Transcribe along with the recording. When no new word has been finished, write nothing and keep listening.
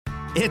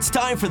It's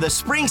time for the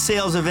spring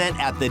sales event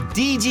at the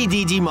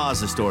DGDG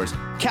Mazda stores.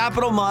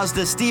 Capital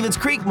Mazda, Stevens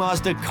Creek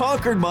Mazda,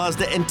 Concord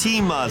Mazda, and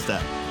Team Mazda.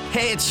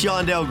 Hey, it's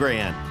Sean Del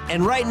Gran.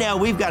 And right now,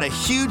 we've got a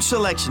huge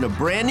selection of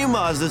brand new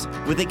Mazdas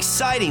with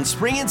exciting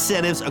spring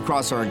incentives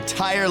across our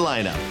entire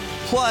lineup.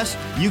 Plus,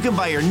 you can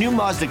buy your new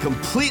Mazda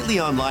completely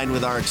online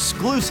with our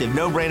exclusive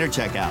no-brainer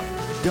checkout.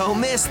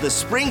 Don't miss the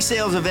spring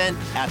sales event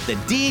at the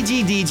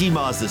DGDG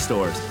Mazda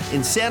stores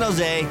in San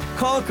Jose,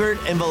 Concord,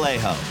 and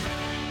Vallejo.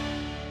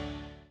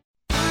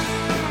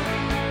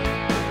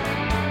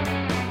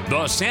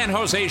 The San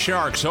Jose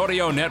Sharks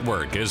Audio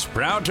Network is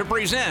proud to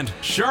present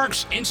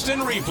Sharks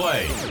Instant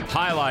Replay.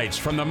 Highlights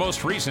from the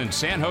most recent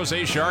San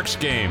Jose Sharks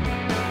game.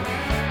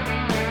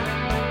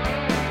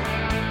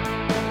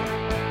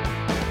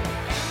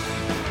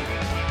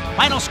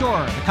 Final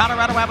score, the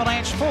Colorado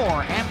Avalanche 4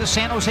 and the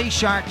San Jose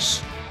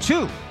Sharks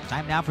 2.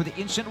 Time now for the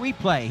instant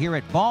replay here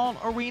at Ball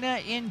Arena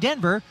in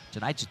Denver.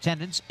 Tonight's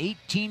attendance,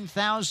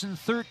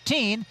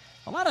 18,013.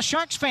 A lot of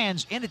Sharks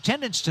fans in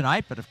attendance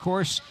tonight, but of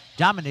course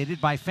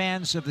dominated by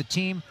fans of the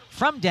team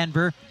from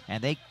Denver,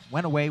 and they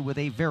went away with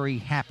a very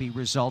happy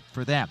result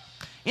for them.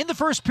 In the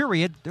first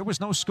period, there was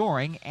no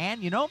scoring,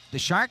 and the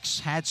Sharks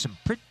had some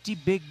pretty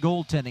big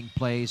goaltending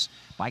plays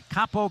by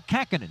Kaapo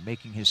Kähkönen,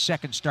 making his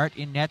second start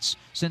in nets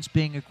since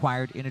being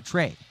acquired in a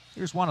trade.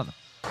 Here's one of them.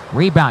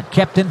 Rebound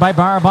kept in by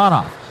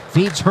Barabanov.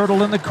 Feeds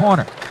Hertl in the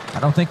corner. I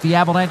don't think the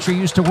Avalanche are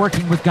used to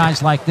working with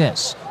guys like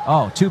this.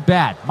 Oh, too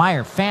bad.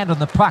 Meyer fanned on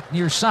the puck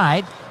near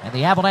side, and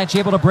the Avalanche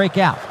able to break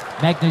out.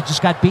 Magna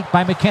just got beat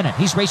by McKinnon.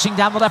 He's racing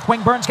down the left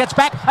wing. Burns gets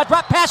back. A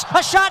drop pass,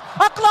 a shot,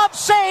 a glove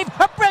save,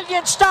 a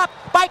brilliant stop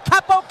by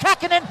Kaapo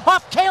Kähkönen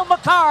off Cale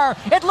Makar.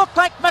 It looked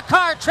like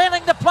Makar,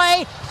 trailing the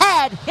play,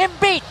 had him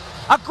beat.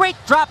 A great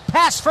drop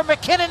pass from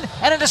McKinnon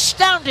and an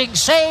astounding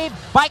save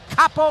by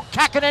Kaapo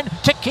Kähkönen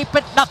to keep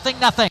it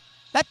 0-0.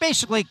 That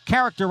basically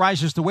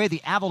characterizes the way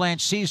the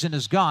Avalanche season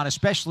has gone,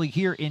 especially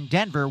here in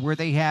Denver, where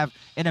they have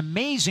an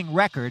amazing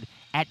record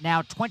at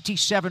now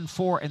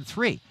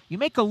 27-4-3. You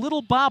make a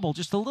little bobble,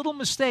 just a little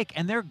mistake,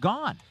 and they're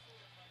gone.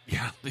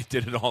 Yeah, they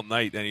did it all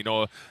night.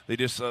 And, they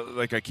just,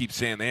 like I keep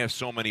saying, they have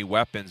so many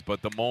weapons,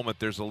 but the moment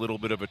there's a little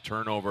bit of a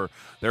turnover,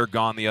 they're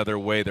gone the other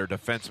way. Their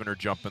defensemen are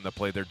jumping the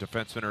play. Their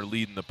defensemen are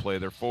leading the play.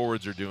 Their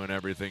forwards are doing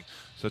everything.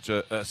 Such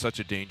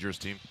a dangerous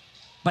team.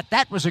 But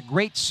that was a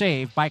great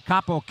save by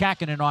Kaapo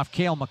Kähkönen off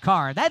Cale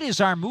Makar. That is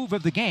our move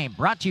of the game,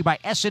 brought to you by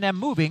S&M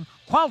Moving.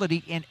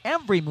 Quality in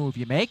every move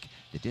you make.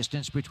 The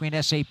distance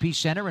between SAP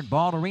Center and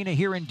Ball Arena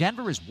here in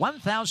Denver is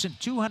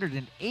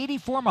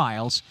 1,284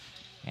 miles.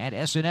 And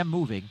S&M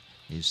Moving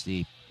is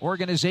the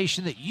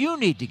organization that you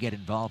need to get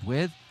involved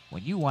with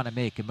when you want to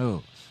make a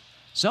move.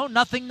 So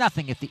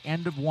 0-0 at the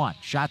end of one.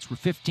 Shots were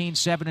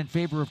 15-7 in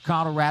favor of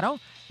Colorado.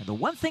 And the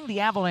one thing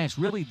the Avalanche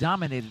really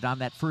dominated on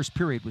that first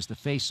period was the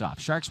face-off.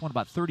 Sharks won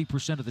about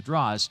 30% of the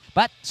draws.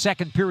 But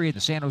second period,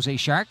 the San Jose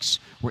Sharks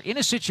were in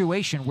a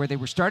situation where they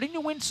were starting to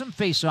win some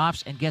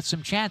face-offs and get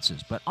some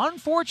chances. But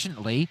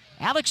unfortunately,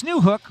 Alex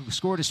Newhook, who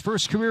scored his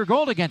first career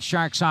goal against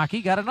Sharks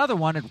hockey, got another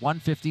one at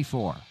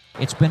 1:54.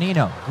 It's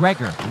Bonino,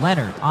 Gregor,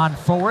 Leonard on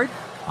forward.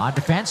 On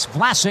defense,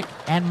 Vlasic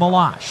and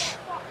Milosh.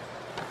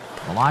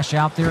 Milosh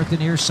out there at the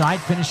near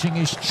side, finishing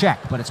his check,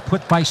 but it's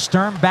put by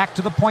Sturm back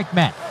to the point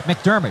men.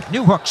 McDermott,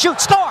 Newhook,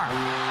 shoot, score!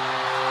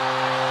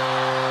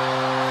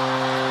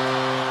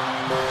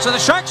 So the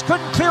Sharks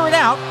couldn't clear it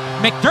out.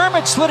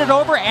 McDermott slid it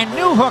over, and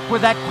Newhook,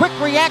 with that quick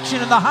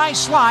reaction in the high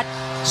slot,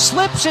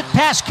 slips it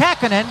past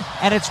Kähkönen,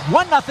 and it's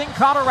 1-0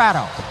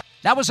 Colorado.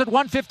 That was at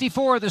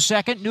 1:54 of the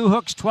second.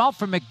 Newhook's 12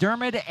 from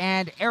McDermott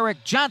and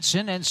Eric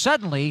Johnson, and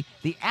suddenly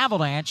the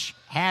Avalanche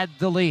had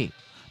the lead.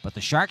 But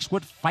the Sharks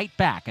would fight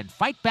back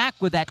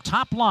with that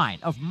top line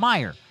of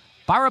Meyer,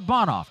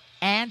 Barabanov,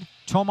 and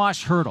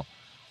Tomas Hertl.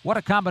 What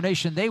a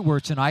combination they were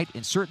tonight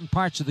in certain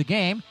parts of the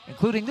game,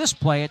 including this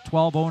play at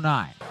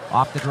 12:09.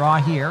 Off the draw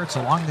here, it's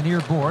along the near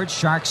boards,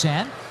 Sharks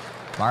end.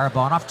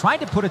 Barabanov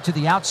tried to put it to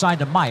the outside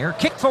to Meyer,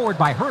 kicked forward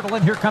by Hertl,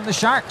 and here come the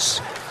Sharks.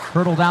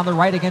 Hertl down the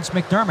right against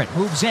McDermott,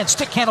 moves in,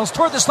 stick handles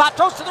toward the slot,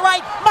 throws to the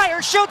right,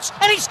 Meyer shoots,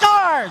 and he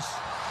scores!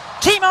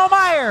 Timo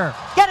Meyer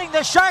getting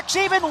the Sharks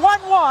even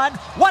 1-1.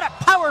 What a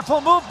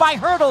powerful move by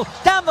Hertl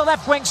down the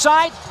left wing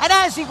side. And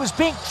as he was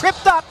being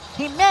tripped up,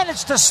 he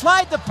managed to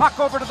slide the puck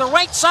over to the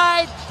right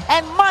side.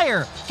 And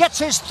Meyer gets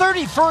his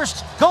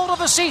 31st goal of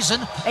the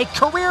season, a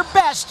career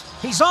best.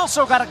 He's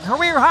also got a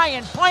career high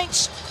in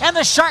points. And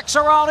the Sharks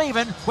are all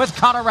even with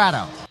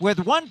Colorado. With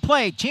one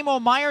play,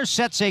 Timo Meyer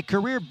sets a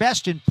career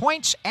best in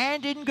points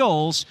and in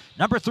goals.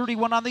 Number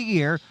 31 on the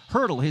year.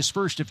 Hertl, his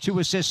first of 2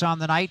 assists on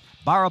the night.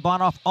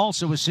 Barabanov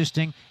also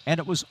assisting, and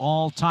it was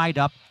all tied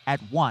up at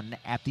 1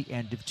 at the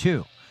end of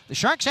 2. The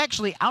Sharks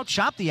actually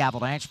outshot the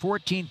Avalanche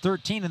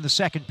 14-13 in the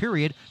second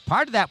period.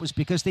 Part of that was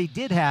because they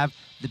did have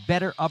the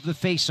better of the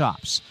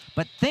face-offs.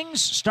 But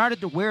things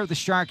started to wear the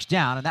Sharks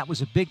down, and that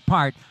was a big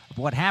part of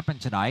what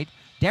happened tonight.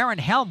 Darren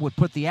Helm would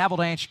put the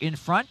Avalanche in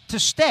front to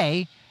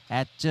stay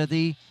at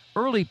the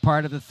early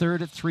part of the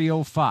third at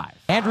 3:05.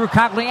 Andrew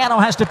Cogliano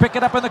has to pick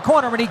it up in the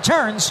corner, and he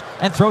turns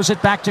and throws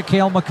it back to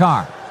Cale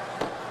Makar.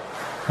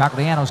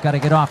 Cogliano's got to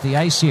get off the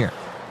ice here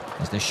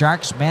as the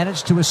Sharks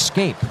manage to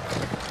escape.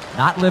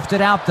 Not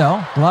lifted out,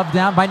 though. Glove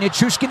down by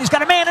Nichushkin. He's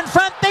got a man in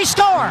front. They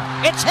score.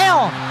 It's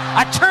Helm.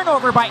 A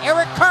turnover by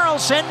Erik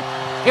Karlsson.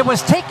 It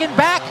was taken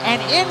back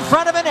and in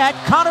front of the net.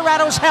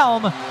 Colorado's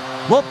Helm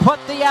will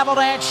put the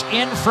Avalanche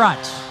in front.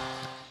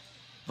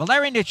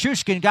 Valeri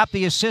Nichushkin got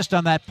the assist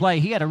on that play.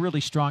 He had a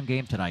really strong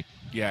game tonight.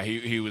 Yeah,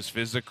 he was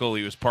physical.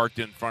 He was parked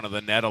in front of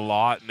the net a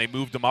lot, and they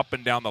moved him up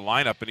and down the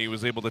lineup, and he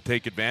was able to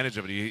take advantage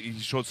of it. He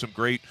showed some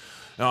great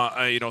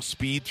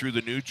speed through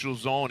the neutral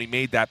zone. He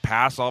made that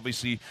pass,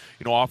 obviously,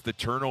 off the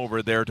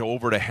turnover there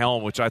over to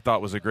Helm, which I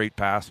thought was a great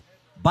pass.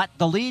 But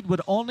the lead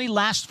would only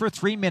last for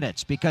 3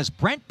 minutes because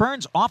Brent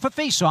Burns off a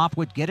faceoff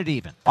would get it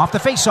even. Off the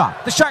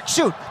faceoff, the Sharks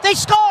shoot. They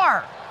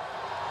score!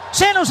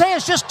 San Jose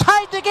has just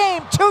tied the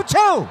game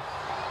 2-2.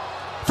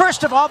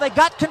 First of all, they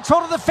got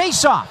control of the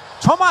faceoff.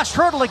 Tomas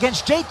Hertl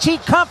against JT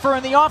Compher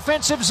in the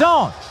offensive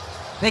zone.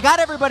 They got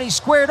everybody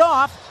squared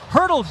off.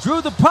 Hertl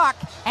drew the puck,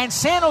 and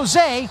San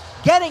Jose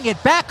getting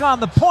it back on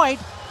the point.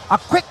 A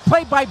quick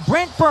play by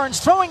Brent Burns,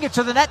 throwing it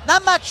to the net.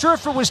 I'm not sure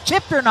if it was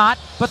tipped or not,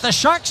 but the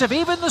Sharks have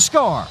evened the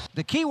score.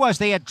 The key was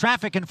they had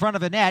traffic in front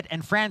of the net,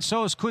 and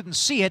Francouz couldn't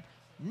see it.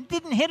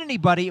 Didn't hit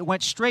anybody. It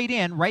went straight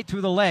in, right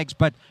through the legs.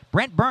 But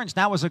Brent Burns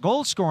now has a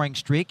goal-scoring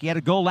streak. He had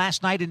a goal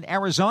last night in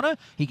Arizona.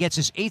 He gets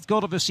his 8th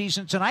goal of the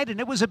season tonight, and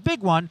it was a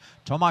big one.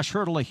 Tomas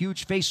Hertl, a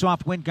huge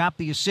face-off win, got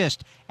the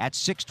assist at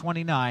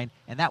 6:29,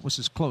 and that was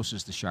as close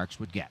as the Sharks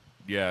would get.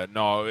 Yeah,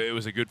 no, it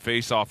was a good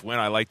face-off win.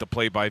 I like the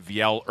play by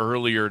Viel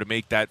earlier to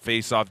make that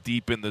face-off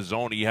deep in the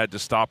zone. He had to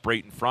stop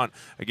right in front.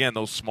 Again,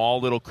 those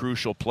small little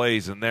crucial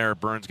plays, and there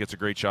Burns gets a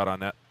great shot on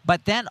that.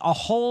 But then a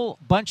whole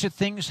bunch of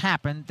things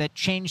happened that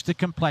changed the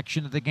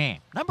complexion of the game.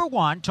 Number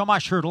one,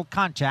 Tomas Hertl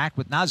contact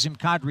with Nazem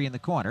Kadri in the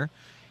corner.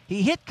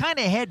 He hit kind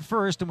of head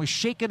first and was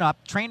shaken up.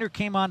 Trainer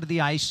came onto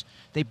the ice.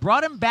 They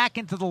brought him back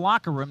into the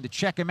locker room to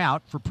check him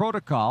out for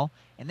protocol,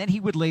 and then he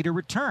would later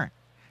return.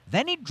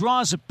 Then he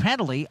draws a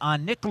penalty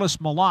on Nicholas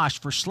Milosh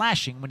for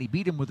slashing when he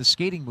beat him with a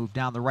skating move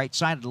down the right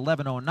side at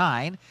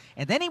 11:09.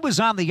 And then he was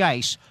on the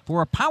ice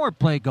for a power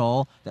play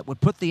goal that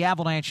would put the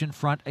Avalanche in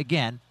front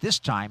again, this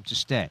time to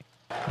stay.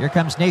 Here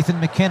comes Nathan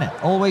MacKinnon,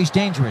 always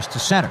dangerous to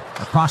center.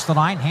 Across the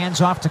line,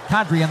 hands off to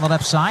Kadri on the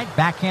left side.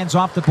 Backhands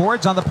off the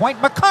boards on the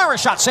point. Makar, a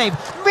shot save.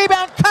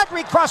 Rebound,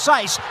 Kadri cross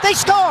ice. They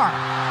score!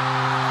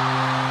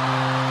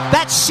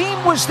 That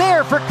seam was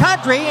there for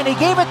Kadri, and he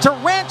gave it to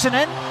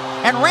Rantanen.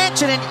 And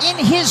Rantanen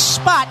in his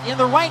spot in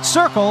the right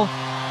circle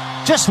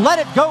just let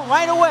it go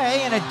right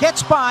away, and it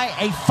gets by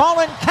a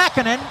fallen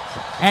Kähkönen.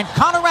 And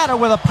Colorado,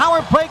 with a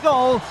power play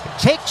goal,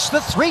 takes the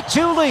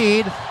 3-2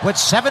 lead with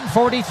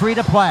 7:43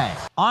 to play.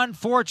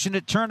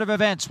 Unfortunate turn of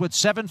events with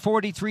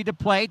 7:43 to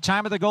play.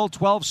 Time of the goal,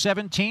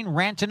 12:17.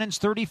 Rantanen's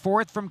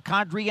 34th from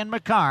Kadri and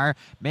Makar,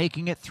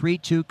 making it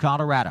 3-2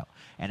 Colorado.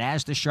 And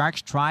as the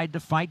Sharks tried to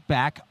fight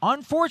back,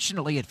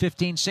 unfortunately at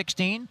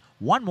 15-16,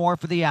 one more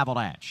for the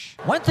Avalanche.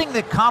 One thing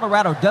that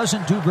Colorado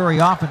doesn't do very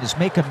often is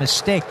make a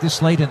mistake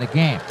this late in the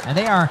game. And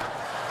they are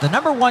the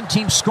number one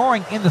team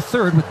scoring in the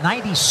third with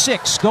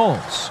 96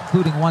 goals,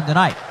 including one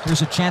tonight.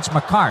 Here's a chance,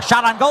 Makar.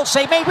 Shot on goal,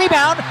 save made,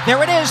 rebound.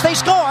 There it is, they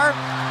score.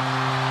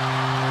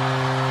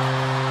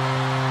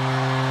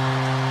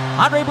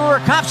 Andrei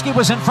Burakovsky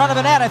was in front of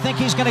the net. I think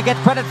he's going to get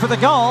credit for the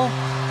goal.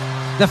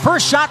 The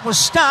first shot was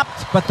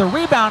stopped, but the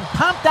rebound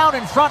pumped out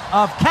in front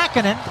of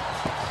Kähkönen.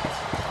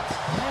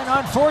 And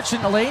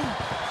unfortunately,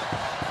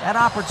 that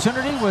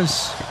opportunity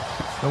was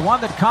the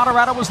one that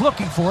Colorado was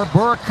looking for.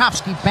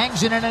 Burakovsky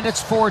bangs it in, and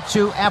it's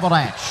 4-2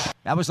 Avalanche.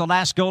 That was the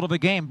last goal of the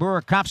game.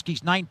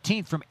 Burakovsky's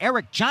 19th from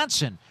Erik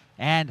Johnson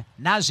and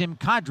Nazem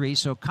Kadri.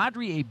 So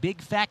Kadri a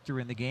big factor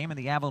in the game, and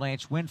the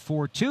Avalanche win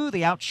 4-2.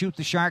 They outshoot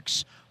the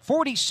Sharks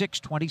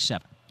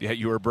 46-27. Yeah,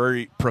 you were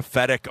very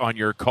prophetic on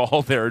your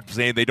call there,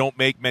 saying they don't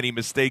make many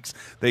mistakes.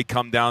 They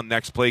come down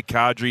next play.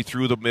 Kadri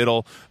through the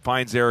middle,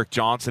 finds Erik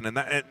Johnson,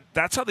 and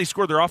that's how they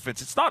score their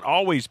offense. It's not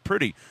always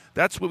pretty.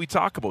 That's what we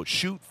talk about.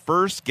 Shoot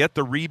first, get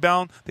the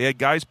rebound. They had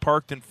guys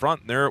parked in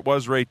front, and there it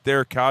was right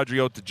there.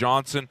 Kadri out to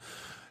Johnson,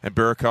 and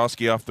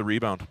Burakovsky off the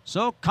rebound.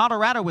 So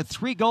Colorado with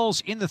 3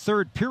 goals in the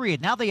third period.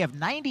 Now they have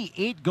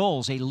 98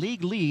 goals, a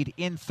league lead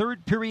in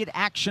third period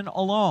action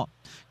alone.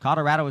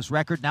 Colorado's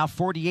record now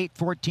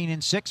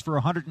 48-14-6 for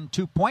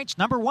 102 points.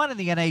 Number one in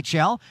the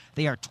NHL.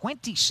 They are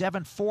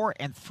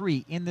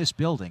 27-4-3 in this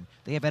building.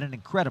 They have had an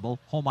incredible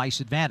home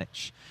ice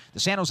advantage. The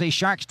San Jose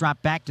Sharks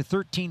drop back to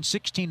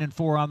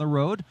 13-16-4 on the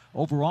road.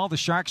 Overall, the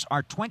Sharks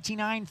are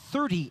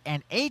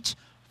 29-30-8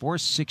 for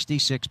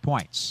 66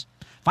 points.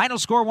 Final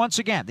score once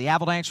again, the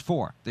Avalanche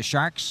 4, the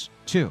Sharks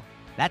 2.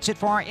 That's it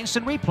for our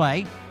instant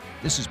replay.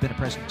 This has been a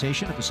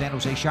presentation of the San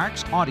Jose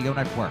Sharks Audio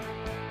Network.